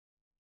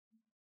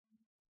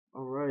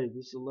Alright,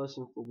 this is a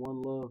lesson for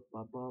One Love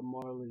by Bob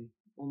Marley.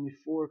 Only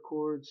 4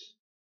 chords,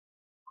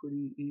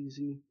 pretty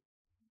easy.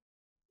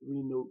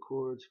 3-note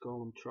chords, call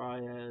them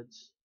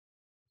triads,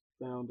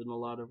 found in a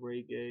lot of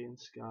reggae and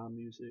ska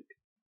music.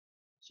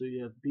 So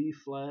you have B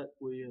flat,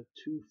 where you have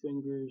 2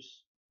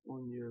 fingers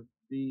on your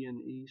B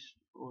and E,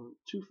 or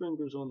 2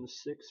 fingers on the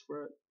 6th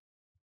fret,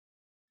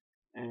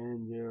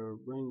 and your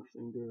ring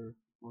finger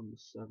on the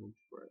 7th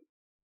fret.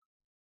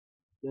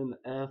 Then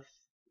the F,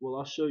 well,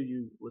 I'll show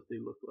you what they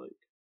look like.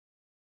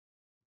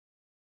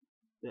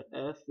 The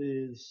F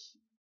is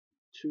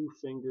 2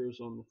 fingers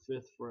on the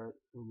 5th fret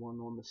and 1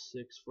 on the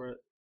 6th fret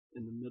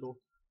in the middle.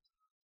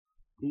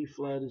 E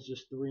flat is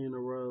just 3 in a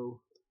row,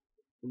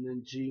 and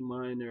then G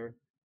minor,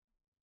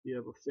 you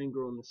have a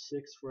finger on the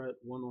 6th fret,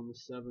 1 on the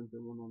 7th,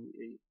 and 1 on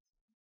the 8th.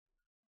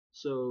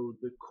 So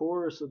the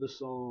chorus of the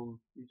song,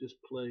 you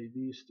just play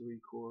these 3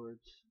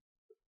 chords,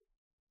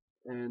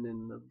 and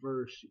in the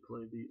verse you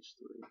play these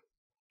 3.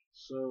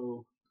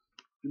 So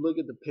if you look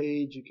at the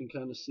page, you can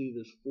kind of see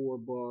there's 4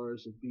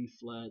 bars of B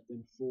flat,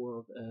 then 4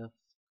 of F.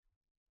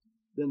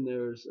 Then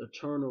there's a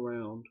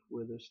turnaround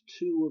where there's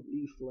 2 of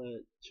E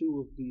flat, 2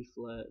 of B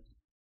flat,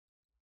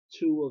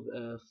 2 of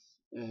F,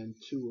 and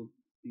 2 of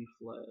B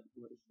flat.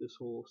 Like this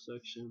whole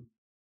section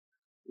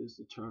is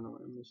the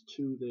turnaround. There's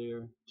 2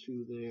 there,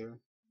 2 there,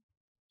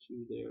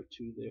 2 there,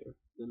 2 there.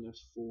 Then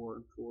there's 4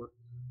 and 4.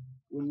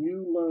 When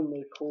you learn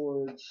the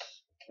chords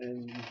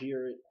and you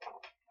hear it,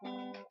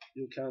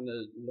 you'll kind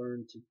of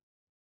learn to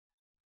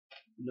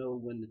know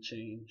when to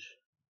change.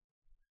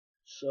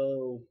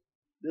 So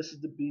this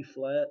is the B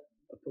flat.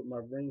 I put my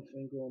ring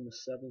finger on the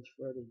 7th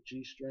fret of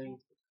G string.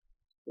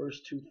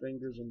 First 2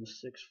 fingers on the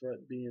 6th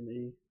fret, B and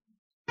E.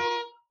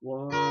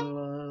 One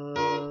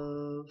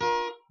love.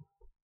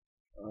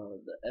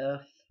 The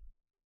F.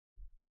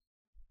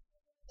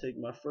 Take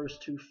my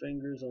first 2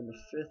 fingers on the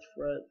 5th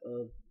fret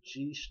of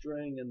G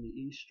string and the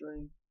E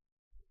string.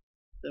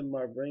 Then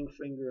my ring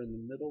finger in the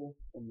middle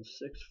on the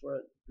 6th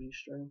fret, B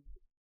string.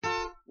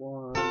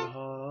 One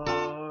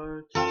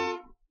heart.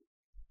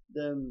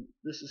 Then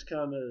this is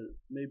kind of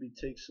maybe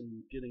takes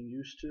some getting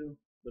used to,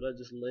 but I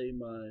just lay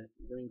my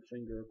ring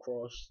finger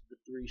across the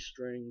 3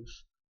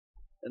 strings,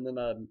 and then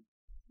I,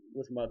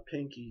 with my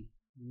pinky,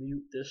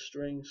 mute this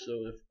string,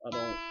 so if I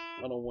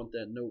don't want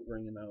that note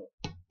ringing out.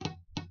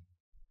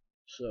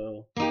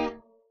 So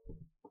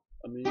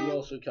I mean, you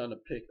also kind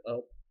of pick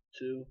up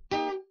too,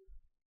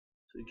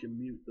 so you can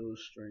mute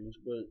those strings.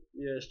 But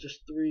yeah, it's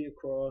just 3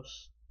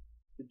 across.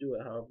 You can do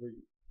it however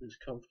is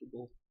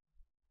comfortable.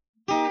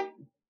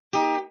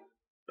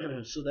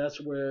 So that's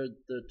where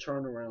the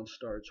turnaround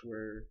starts,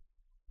 where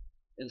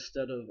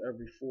instead of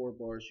every 4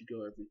 bars you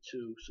go every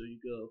 2. So you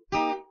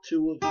go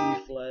 2 of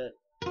E flat,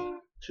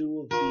 2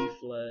 of B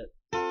flat,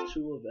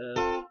 2 of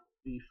F,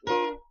 B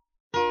flat.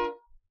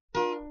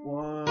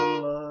 One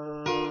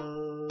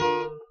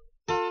love,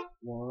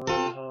 one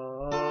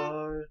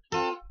heart,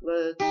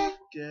 let's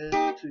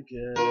get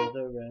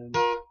together and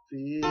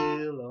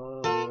feel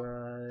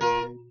alright.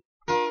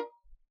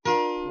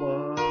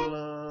 One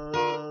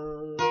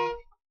love,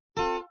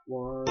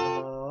 one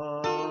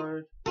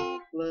heart,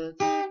 let's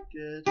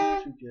get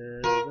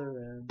together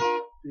and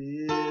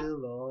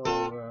feel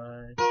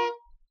alright.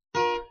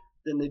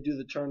 Then they do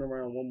the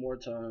turnaround one more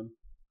time.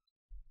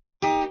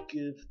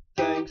 Give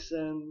thanks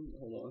and,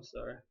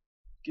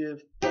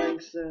 give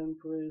thanks and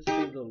praise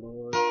to the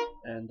Lord,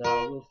 and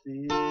I will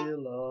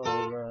feel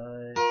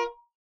alright.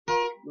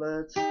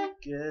 Let's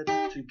get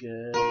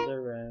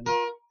together and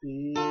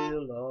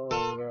feel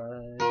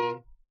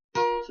alright.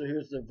 So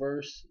here's the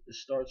verse. It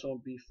starts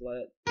on B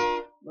flat.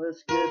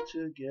 Let's get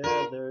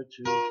together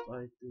to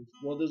fight this.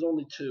 Well, there's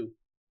only 2.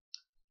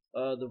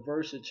 The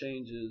verse, it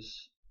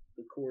changes.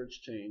 The chords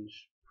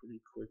change pretty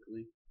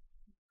quickly.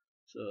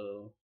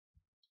 So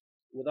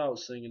without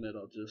singing it,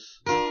 I'll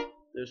just,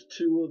 there's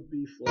 2 of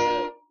B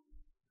flat.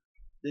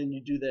 Then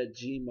you do that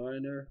G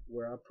minor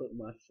where I put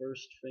my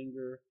first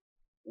finger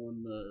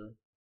on the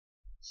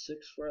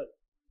 6th fret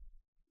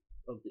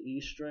of the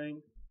E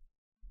string.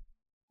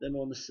 Then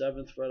on the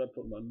 7th fret I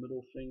put my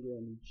middle finger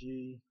on the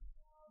G.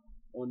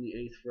 On the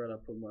 8th fret I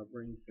put my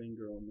ring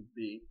finger on the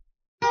B.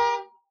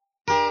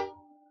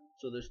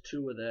 So there's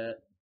 2 of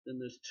that. Then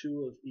there's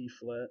 2 of E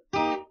flat.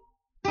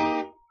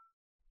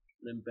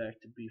 Then back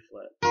to B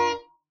flat.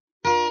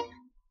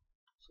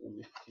 So let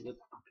me flip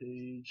the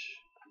page.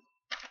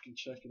 You can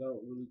check it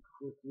out really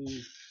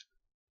quickly.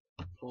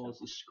 Pause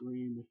the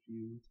screen if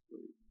you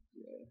wait.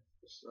 Yeah,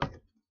 just a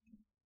second.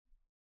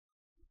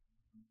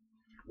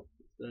 If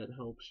that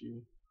helps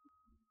you.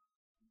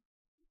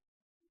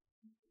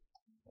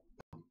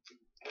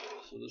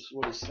 So this is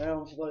what it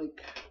sounds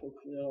like.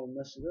 Hopefully I don't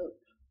mess it up.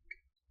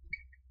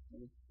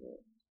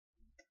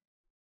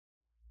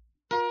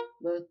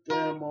 Let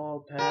them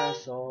all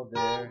pass all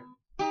their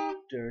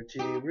dirty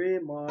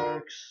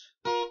remarks.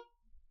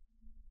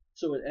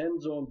 So it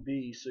ends on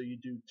B, so you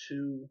do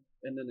 2,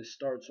 and then it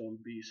starts on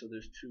B, so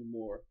there's 2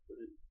 more, but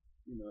it,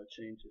 it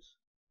changes.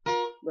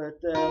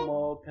 Let them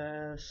all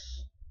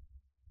pass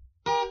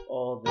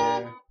all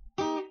their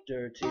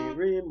dirty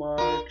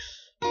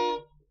remarks.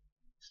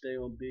 stay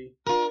on B.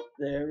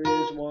 There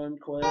is one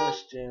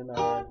question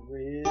I'd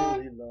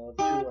really love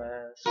to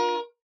ask.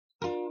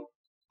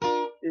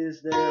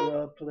 Is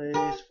there a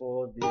place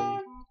for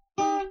the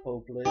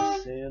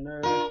hopeless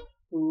sinner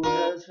who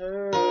has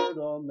hurt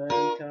all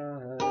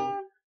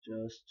mankind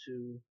just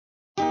to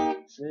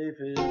save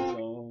his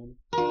own?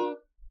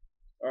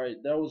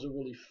 Alright, that was a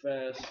really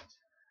fast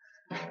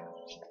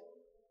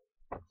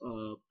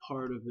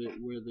part of it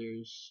where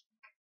there's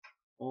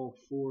all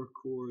four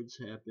chords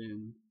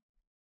happen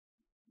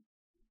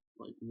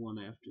like one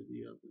after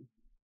the other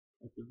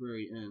at the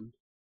very end.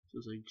 So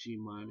it's like G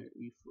minor,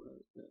 E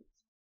flat, F,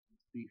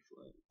 B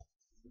flat.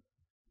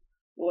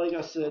 Well, like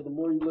I said, the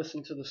more you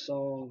listen to the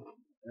song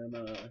and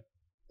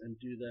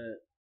do that,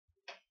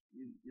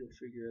 you'll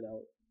figure it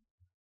out.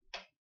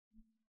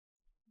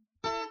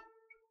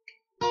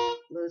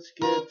 Let's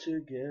get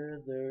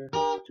together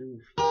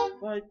to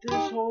fight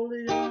this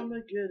holy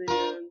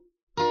Armageddon.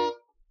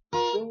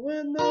 So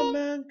when the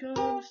man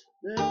comes,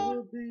 there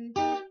will be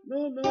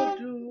no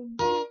doom.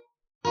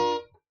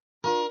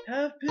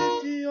 Have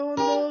pity on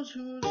those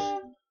whose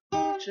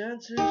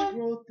chances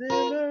grow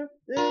thinner.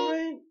 There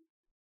ain't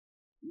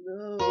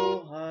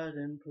no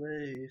hiding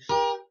place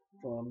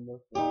from the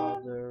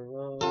Father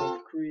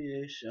of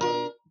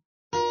creation.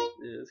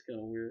 Yeah, it's kind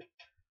of weird.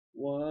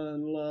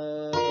 One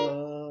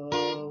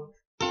love,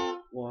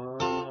 one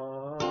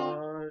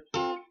heart.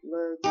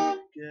 Let's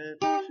get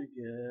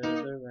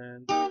together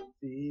and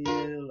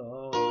feel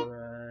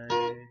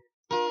alright.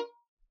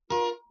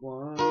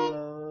 One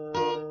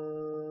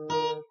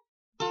love,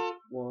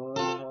 one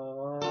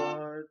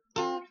heart.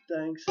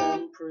 Thanks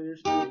and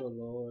praise to the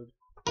Lord,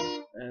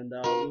 and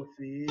I will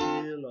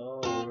feel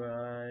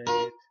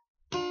alright.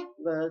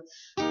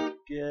 Let's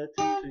get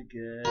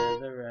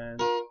together and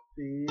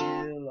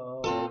feel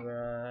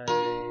alright.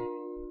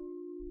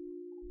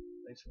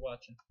 Thanks for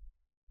watching.